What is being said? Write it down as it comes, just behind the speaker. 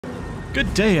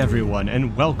Good day everyone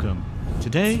and welcome.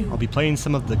 Today I'll be playing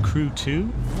some of the Crew 2.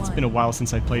 It's been a while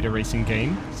since I played a racing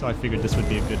game, so I figured this would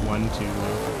be a good one to do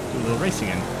a little racing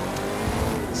in.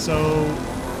 So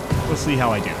we'll see how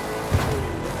I do.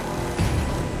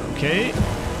 Okay.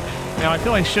 Now I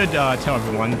feel I should tell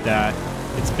everyone that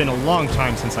it's been a long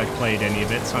time since I've played any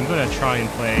of it, so I'm going to try and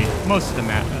play most of the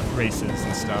races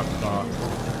and stuff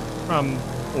from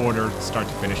order, start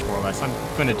to finish more or less. I'm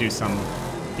going to do some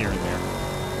here and there.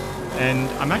 And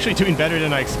I'm actually doing better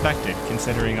than I expected,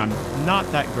 considering I'm not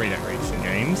that great at racing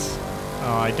games.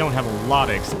 I don't have a lot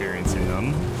of experience in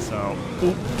them, so...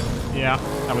 Ooh, yeah,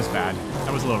 that was bad.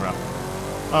 That was a little rough.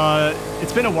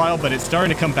 It's been a while, but it's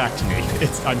starting to come back to me.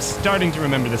 I'm starting to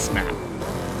remember this map.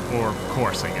 Or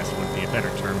course, I guess would be a better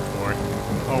term for it.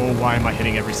 Oh, why am I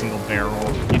hitting every single barrel?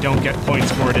 You don't get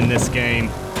points for it in this game.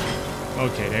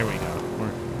 Okay, there we go.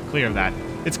 We're clear of that.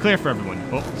 It's clear for everyone.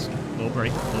 Oh, little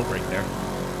break there.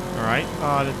 Alright,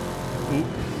 oop.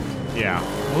 Yeah,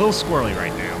 a little squirrely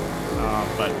right now,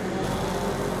 but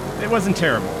it wasn't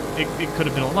terrible. It could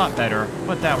have been a lot better,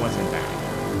 but that wasn't bad.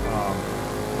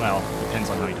 Well, depends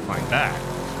on how you define bad.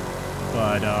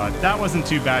 But that wasn't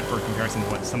too bad for comparison to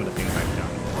what some of the things I've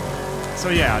done. So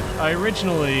yeah, I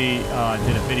originally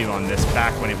did a video on this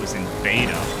back when it was in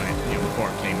beta, before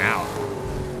it came out.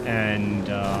 And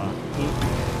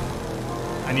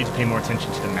I need to pay more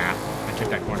attention to the map. I took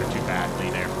that corner too badly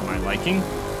there for my liking.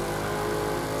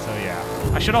 So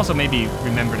yeah. I should also maybe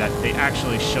remember that they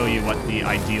actually show you what the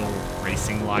ideal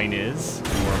racing line is,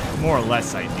 or more or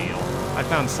less ideal. I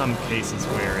found some cases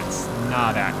where it's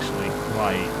not actually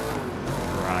quite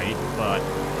right, but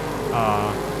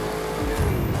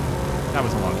that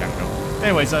was a long time ago.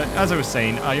 Anyways, as I was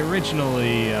saying, I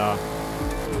originally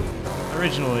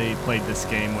played this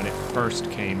game when it first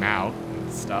came out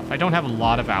and stuff. I don't have a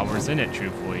lot of hours in it,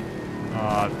 truthfully.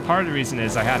 Part of the reason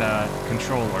is I had a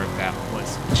controller that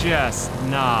was just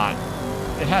not...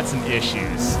 It had some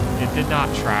issues. It did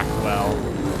not track well,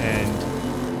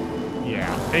 and yeah,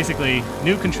 basically,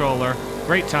 new controller,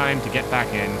 great time to get back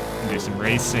in and do some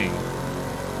racing.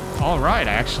 Alright,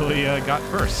 I actually got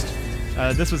first.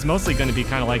 This was mostly going to be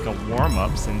kind of like a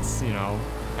warm-up since, I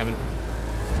haven't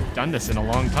done this in a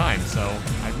long time, so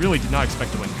I really did not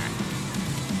expect to win that.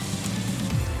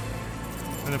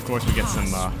 And of course we get some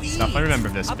stuff. I remember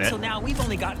this bit. Till now, we've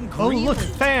only gotten oh look,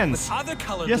 fans!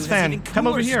 Yes, fan, come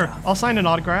over here. Stuff. I'll sign an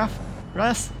autograph.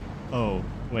 Russ? Oh,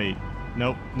 wait.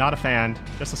 Nope, not a fan.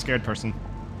 Just a scared person.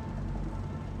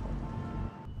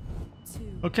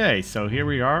 Okay, so here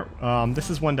we are. This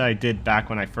is one that I did back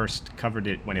when I first covered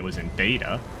it when it was in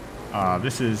beta.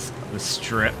 This is the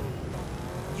strip.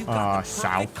 You got the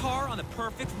south. perfect car on the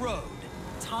perfect road.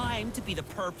 Time to be the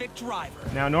perfect driver.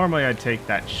 Now, normally I'd take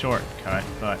that shortcut,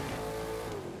 but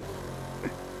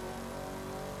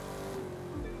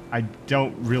I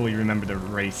don't really remember the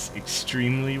race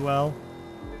extremely well.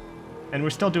 And we're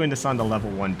still doing this on the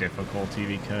level 1 difficulty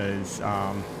because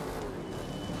I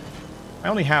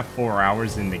only have 4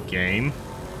 hours in the game,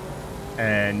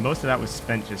 and most of that was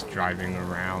spent just driving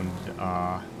around,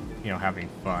 having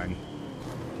fun.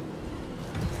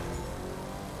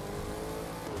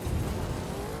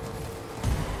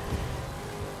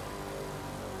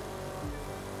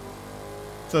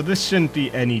 So this shouldn't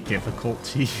be any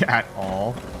difficulty at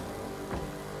all.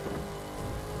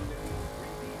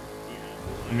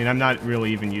 I mean, I'm not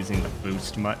really even using the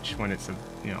boost much when it's,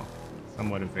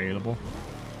 somewhat available.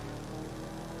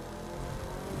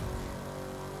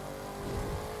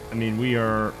 I mean, we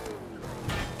are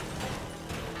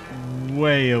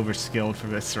way overskilled for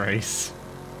this race.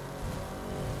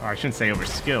 Or I shouldn't say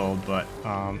overskilled, but,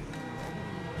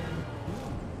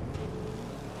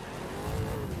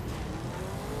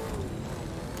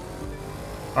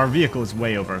 our vehicle is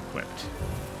way over-equipped.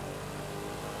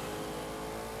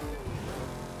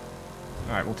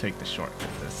 Alright, we'll take the shortcut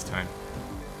this time.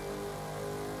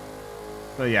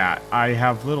 So yeah, I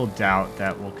have little doubt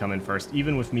that we'll come in first,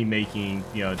 even with me making,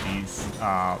 these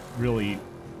really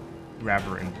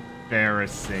rather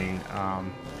embarrassing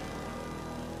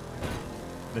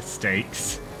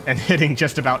mistakes and hitting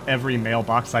just about every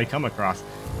mailbox I come across.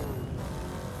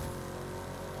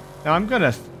 Now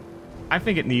I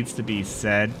think it needs to be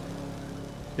said,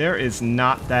 there is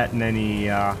not that many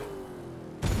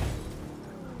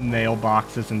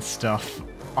mailboxes and stuff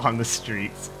on the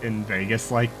streets in Vegas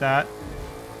like that.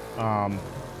 I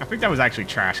think that was actually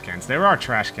trash cans. There are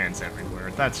trash cans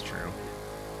everywhere, that's true.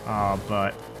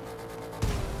 But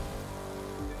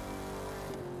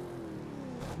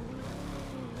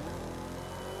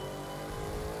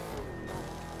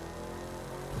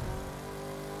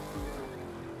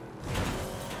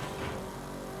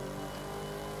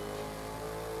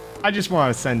I just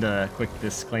want to send a quick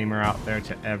disclaimer out there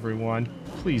to everyone.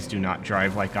 Please do not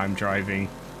drive like I'm driving.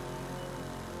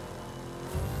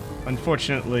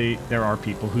 Unfortunately, there are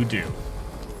people who do.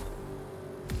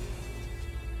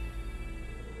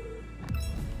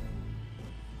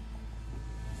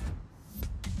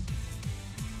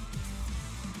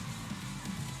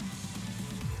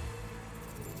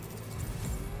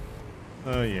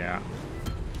 Oh yeah.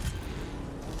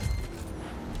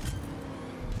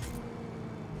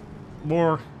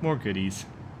 More goodies.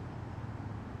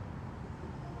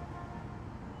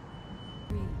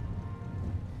 3,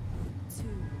 2,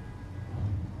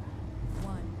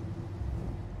 1.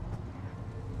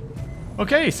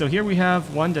 Okay, so here we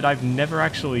have one that I've never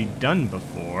actually done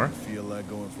before. Feel like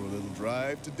going for a little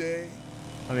drive today?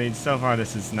 I mean, so far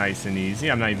this is nice and easy.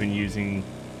 I'm not even using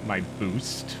my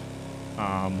boost.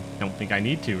 Don't think I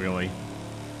need to, really.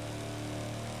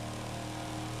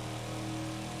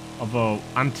 Although,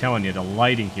 I'm telling you, the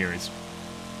lighting here is...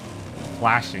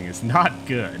 flashing is not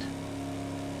good.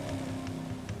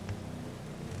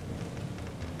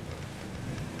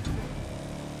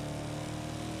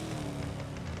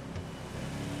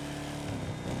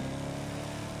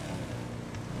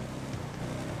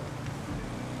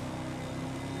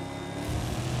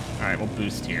 Alright, we'll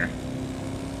boost here.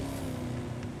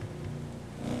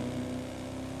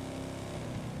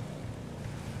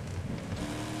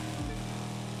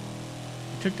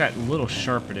 Took that a little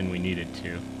sharper than we needed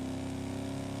to.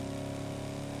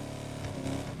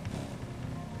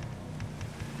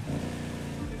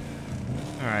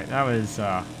 Alright, that was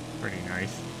pretty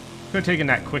nice. Could have taken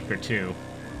that quicker too.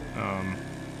 I'm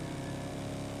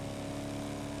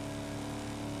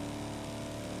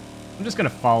just gonna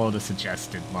follow the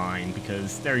suggested line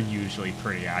because they're usually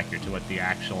pretty accurate to what the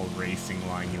actual racing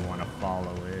line you want to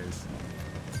follow is.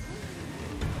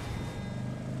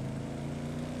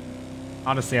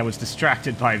 Honestly, I was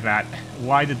distracted by that.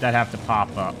 Why did that have to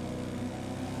pop up?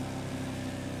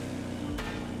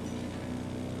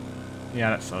 Yeah,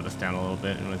 that slowed us down a little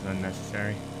bit and was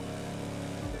unnecessary.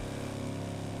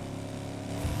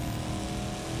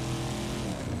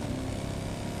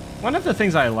 One of the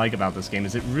things I like about this game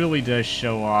is it really does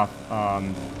show off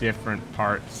different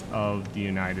parts of the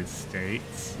United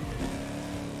States.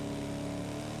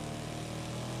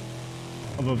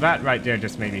 Although that right there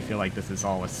just made me feel like this is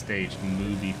all a staged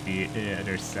movie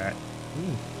theater set.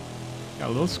 Ooh, got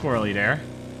a little squirrely there.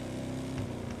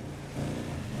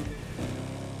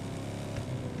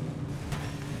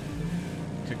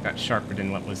 Took that sharper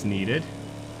than what was needed.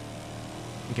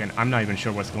 Again, I'm not even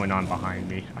sure what's going on behind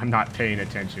me. I'm not paying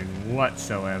attention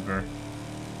whatsoever.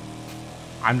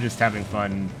 I'm just having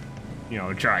fun, you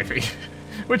know, driving.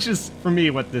 Which is, for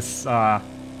me, what this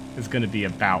is going to be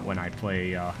about when I play,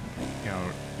 you know,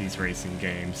 these racing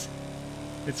games.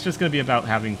 It's just going to be about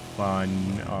having fun,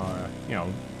 you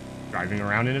know, driving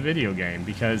around in a video game.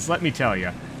 Because, let me tell you,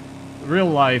 real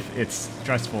life, it's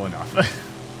stressful enough.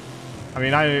 I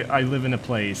mean, I live in a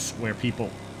place where people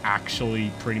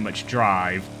actually pretty much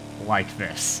drive like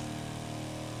this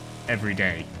every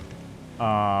day.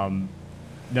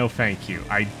 No thank you.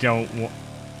 I don't want...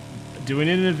 Doing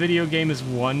it in a video game is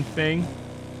one thing.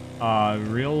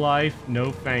 Real life,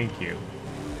 no thank you.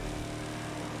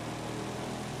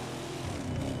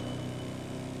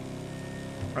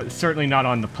 Or certainly not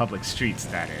on the public streets,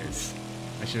 that is.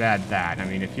 I should add that. I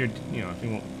mean, if you're, you know, if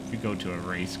you go to a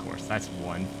race course, that's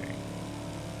one thing.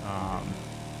 I'm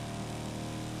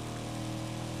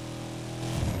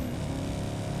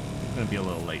gonna be a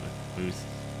little late with the boost.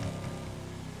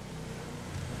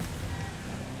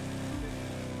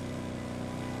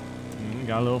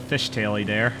 Got a little fishtaily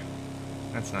there.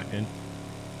 That's not good.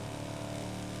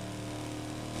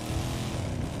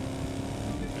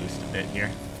 Boost a bit here.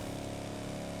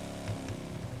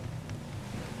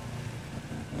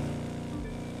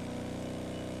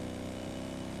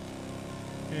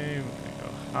 Okay, we're gonna go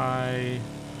high.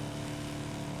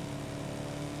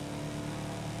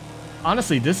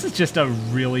 Honestly, this is just a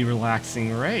really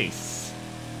relaxing race.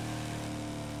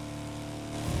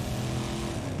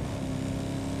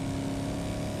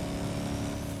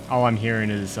 All I'm hearing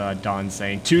is Don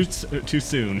saying, too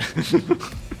soon.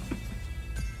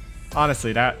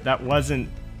 Honestly, that wasn't...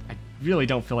 I really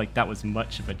don't feel like that was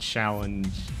much of a challenge,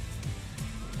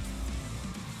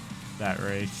 that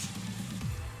race.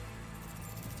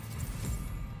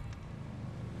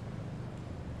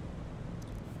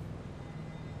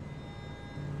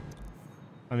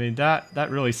 I mean, that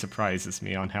really surprises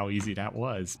me on how easy that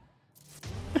was.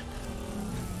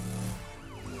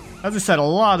 As I said, a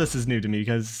lot of this is new to me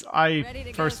because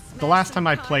the last time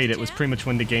I played it was pretty much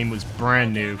when the game was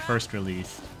brand new, first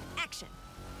released. Action.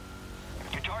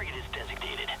 target is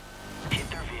designated. Hit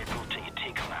their vehicle till you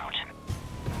take them out.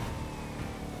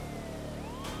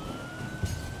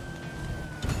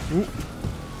 Ooh.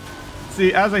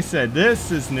 See, as I said,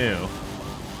 this is new.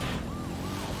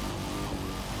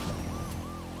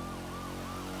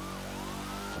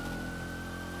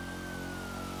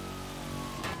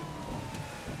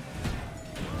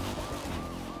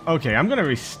 Okay, I'm gonna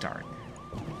restart.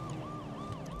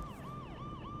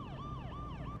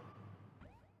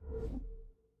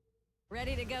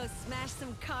 Ready to go smash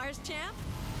some cars, champ?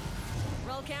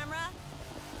 Roll camera.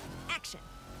 Action.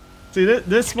 See,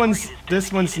 this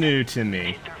one's new to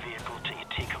me. Hit their vehicle till you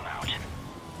take them out.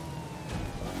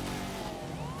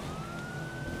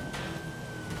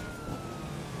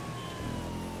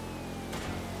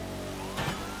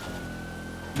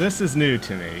 This is new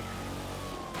to me.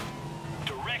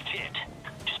 Direct hit.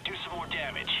 Just do some more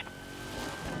damage.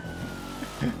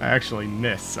 I actually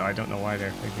missed, so I don't know why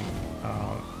they're thinking.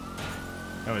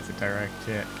 That was a direct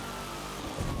hit.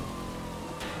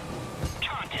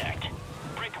 Contact.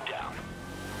 Break them down.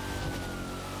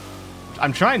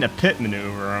 I'm trying to pit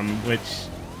maneuver them, which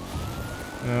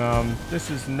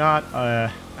this is not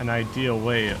an ideal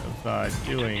way of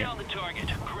doing it. Down the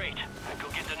target. Great. Now go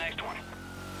get the next one.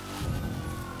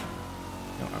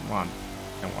 No, I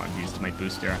don't want to use my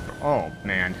booster after. Oh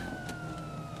man.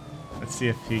 Let's see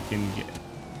if he can get.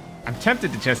 I'm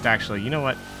tempted to just actually. You know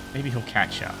what? Maybe he'll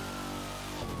catch up.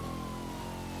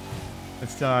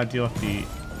 Let's deal with the.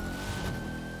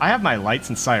 I have my lights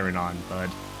and siren on, bud.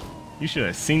 You should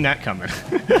have seen that coming.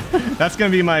 That's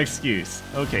gonna be my excuse.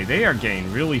 Okay, they are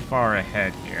getting really far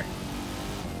ahead here.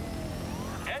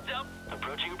 Heads up.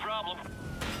 Approaching a problem.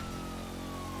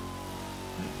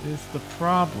 What is the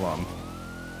problem?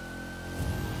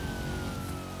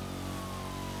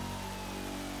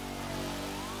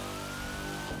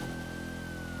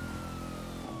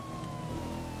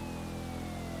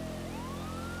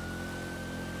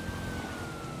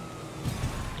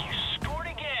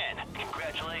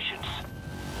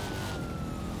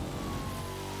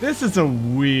 This is a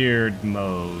weird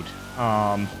mode.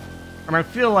 And I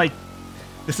feel like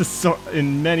this is so,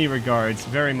 in many regards,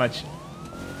 very much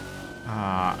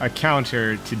a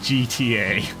counter to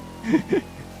GTA.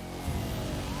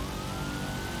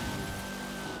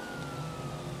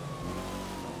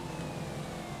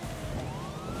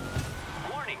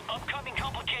 Warning, upcoming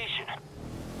complication.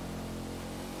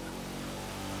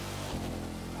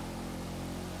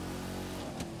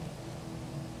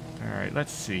 Alright,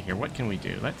 let's see here. What can we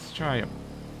do? Let's try a...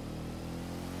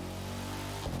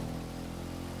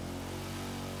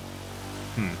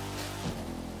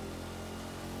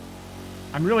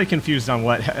 I'm really confused on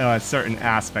what certain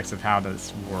aspects of how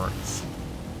this works.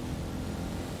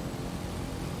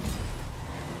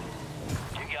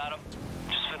 You got him.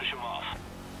 Just finish him off.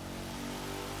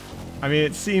 I mean,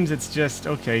 it seems it's just,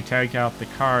 okay, take out the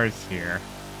cars here.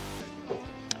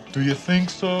 Do you think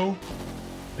so?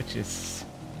 Which is...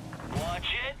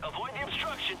 Watch it. Avoid the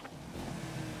obstruction.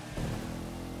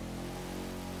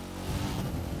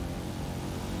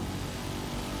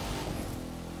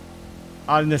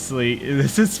 Honestly,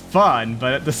 this is fun,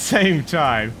 but at the same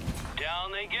time...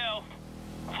 Down they go.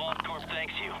 Vault Corp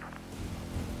thanks you.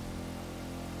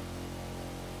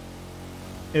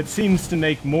 It seems to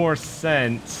make more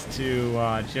sense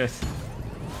to just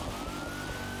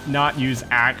not use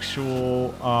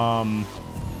actual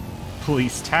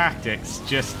police tactics,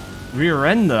 just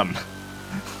rear-end them.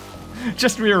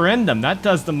 Just rear-end them, that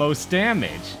does the most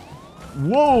damage.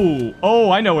 Whoa!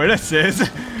 Oh, I know where this is.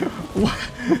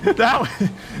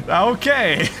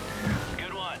 Okay.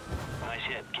 Good one. Nice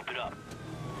hit. Keep it up.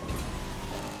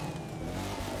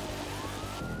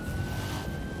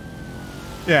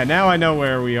 Yeah, now I know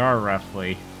where we are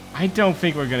roughly. I don't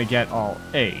think we're gonna get all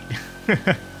 8. You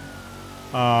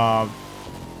got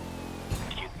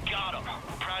him.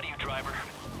 I'm proud of you, driver.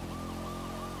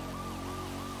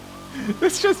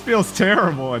 This just feels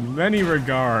terrible in many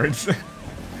regards.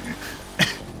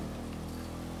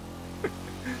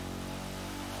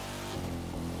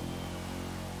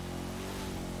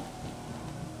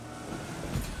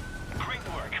 Great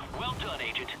work. Well done,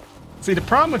 Agent. See, the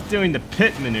problem with doing the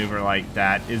pit maneuver like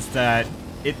that is that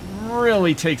it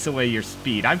really takes away your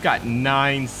speed. I've got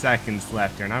 9 seconds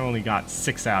left here, and I've only got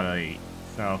 6 out of 8.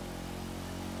 So...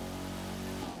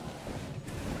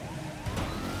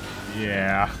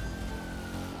 yeah.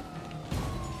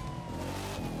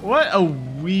 What a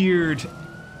weird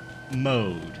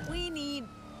mode. We need...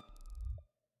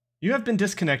 You have been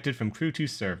disconnected from Crew 2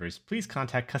 servers. Please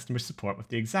contact customer support with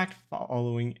the exact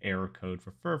following error code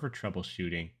for further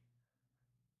troubleshooting.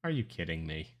 Are you kidding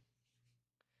me?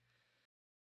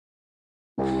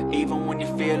 Even when you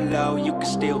feel low, you can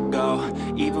still go.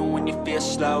 Even when you feel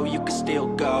slow, you can still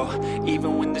go.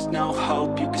 Even when there's no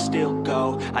hope, you can still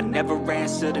go. I never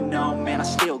answer to no, man, I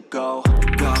still